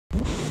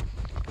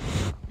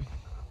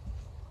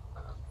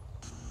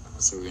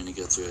So we're gonna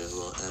go through a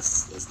little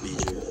F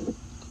major.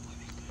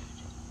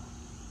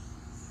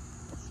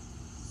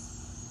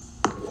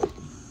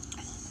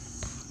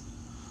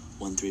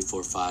 One, 3,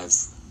 4, 5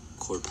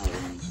 chord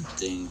pattern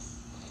thing,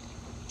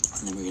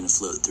 and then we're gonna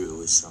float through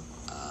with some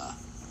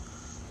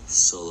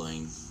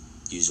soloing,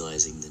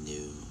 utilizing the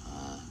new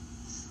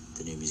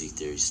music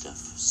theory stuff.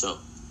 So,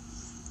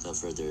 without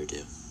further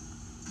ado.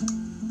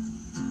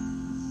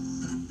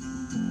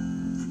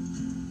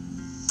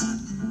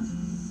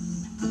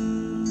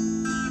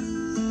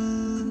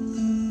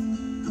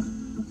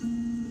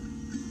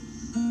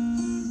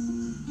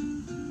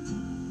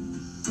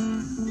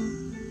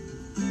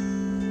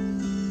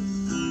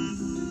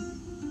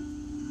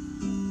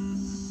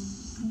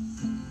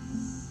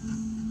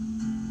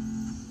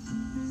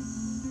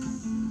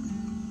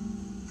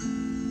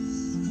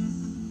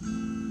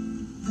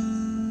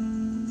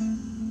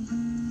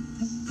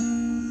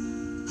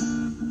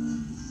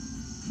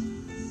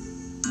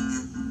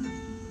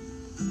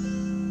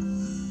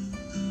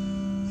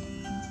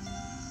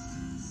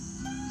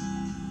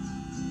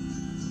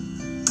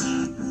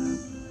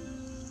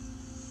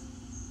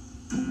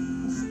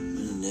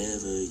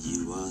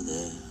 You are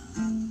there,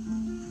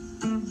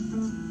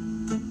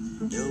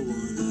 no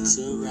one is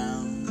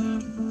around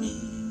me.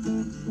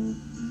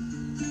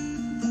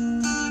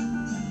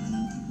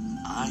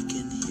 I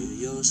can hear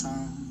your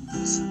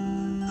songs,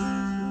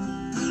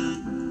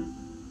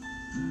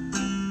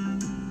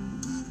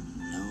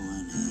 no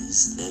one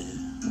is there.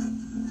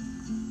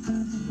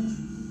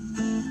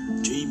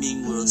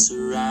 Dreaming world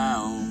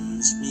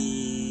surrounds me.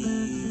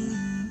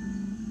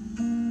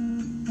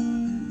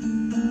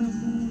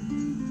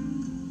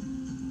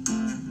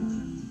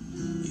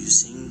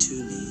 Sing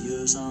to me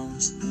your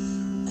songs,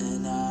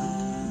 and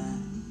I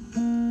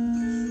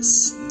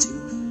seem to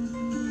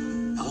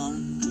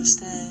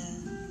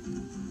understand.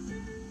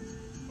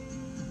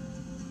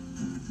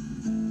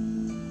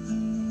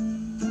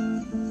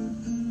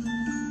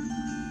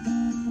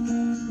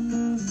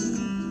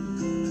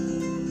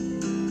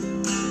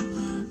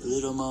 A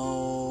little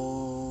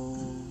more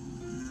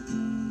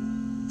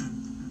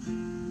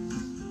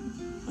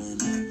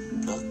when I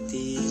pluck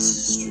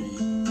these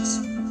strings.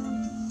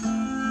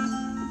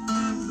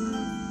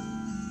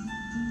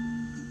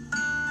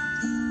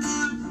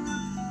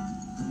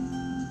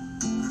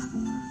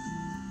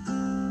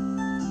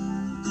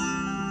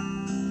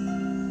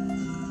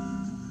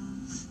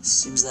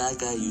 Seems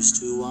like I used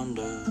to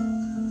wonder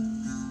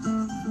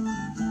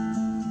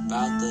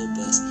about the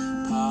best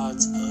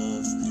parts of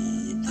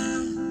me and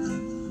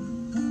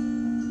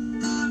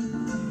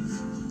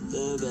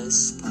the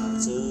best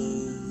parts of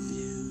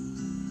you.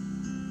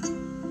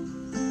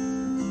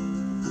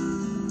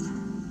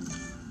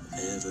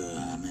 Wherever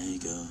I may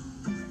go,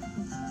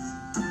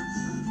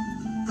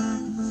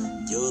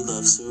 your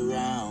love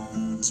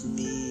surrounds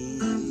me,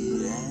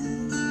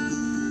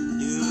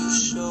 and you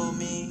show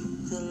me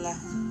the light.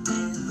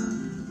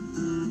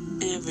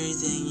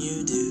 Everything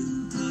you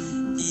do,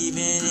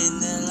 even in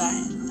the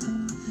light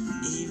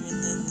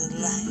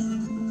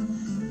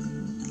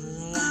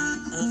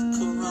of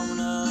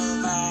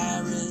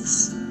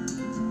coronavirus,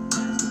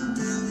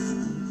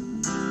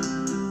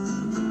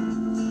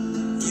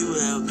 you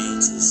help me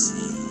to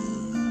see,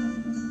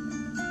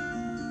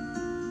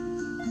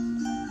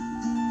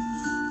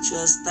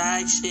 just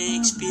like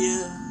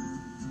Shakespeare,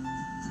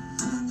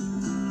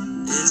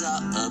 it's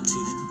all up to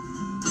you.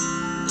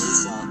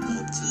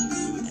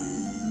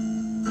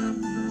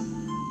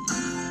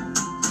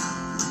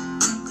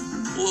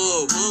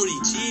 Whoa,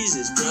 Bodie,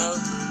 Jesus, bro.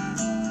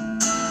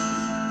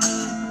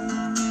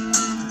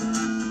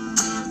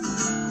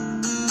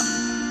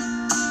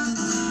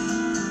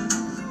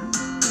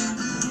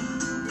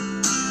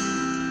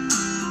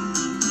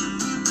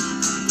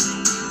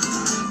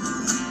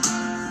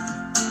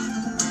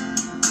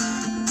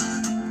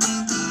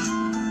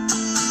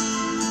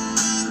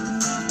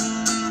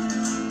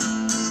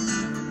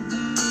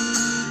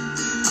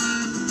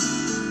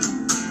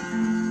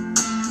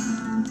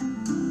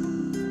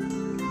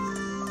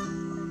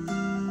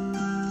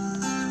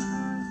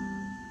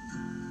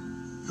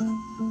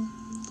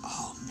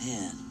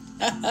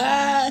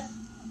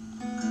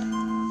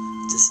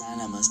 It's a sign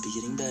I must be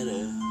getting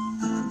better.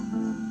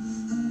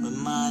 When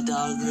my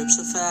dog rips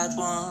a fat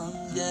one,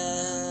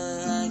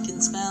 yeah, I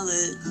can smell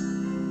it.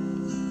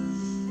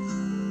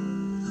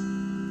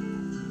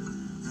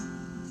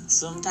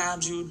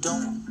 Sometimes you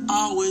don't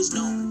always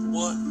know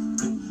what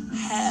you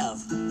have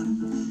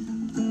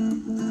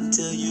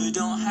till you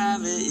don't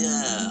have it,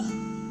 yeah.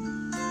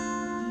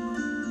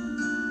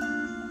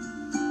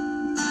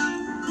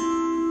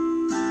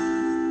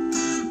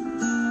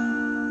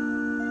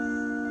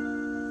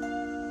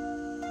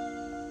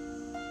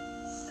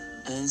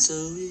 And so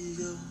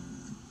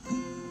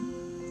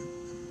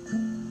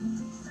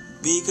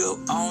we go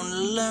on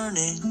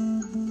learning.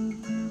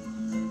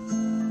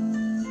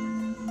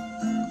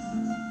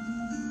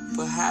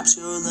 Perhaps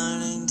you're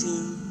learning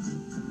too.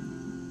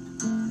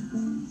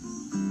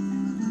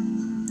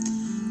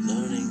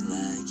 Learning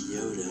like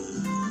Yoda,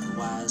 the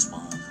wise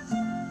one.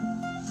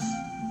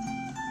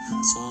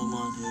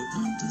 Someone who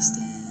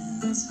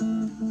understands.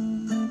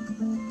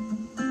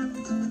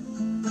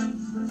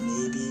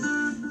 Maybe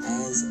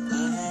has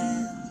a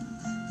hand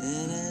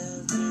in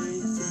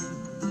everything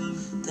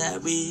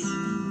that we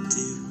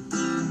do.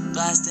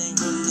 Blasting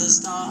from the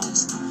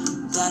stars,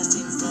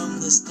 blasting from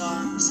the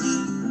stars,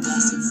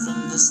 blasting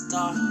from the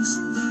stars,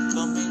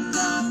 coming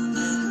down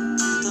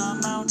into the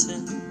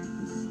mountain,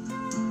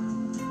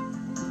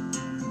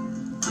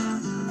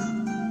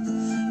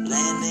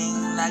 landing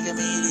like a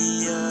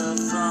meteor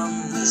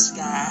from the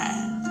sky.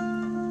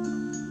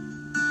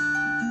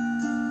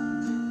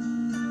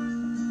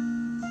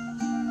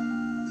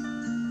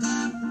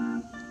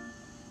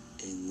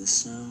 In the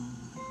snow,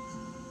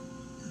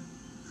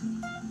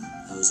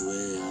 that was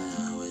where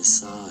I always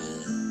saw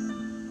it.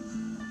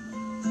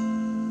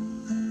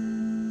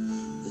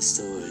 The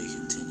story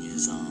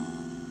continues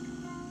on,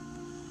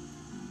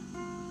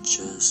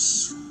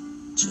 just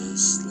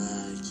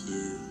like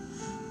you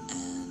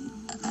and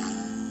I.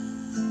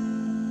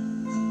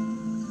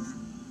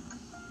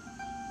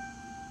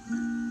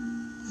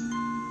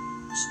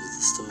 So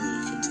the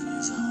story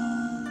continues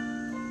on,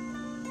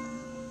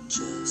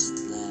 just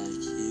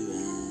like you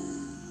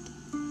and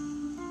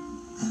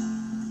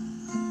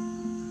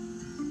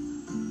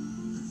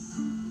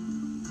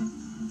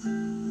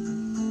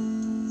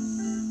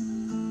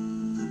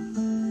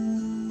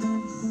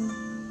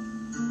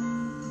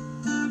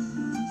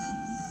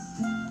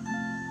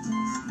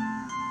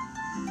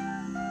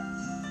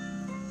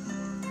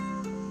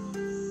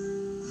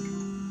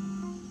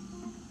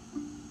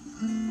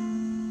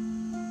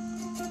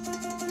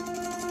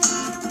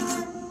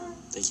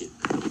Thank you.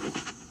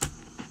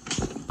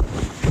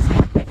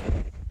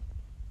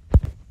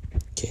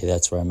 Okay,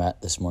 that's where I'm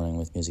at this morning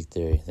with Music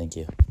Theory. Thank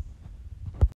you.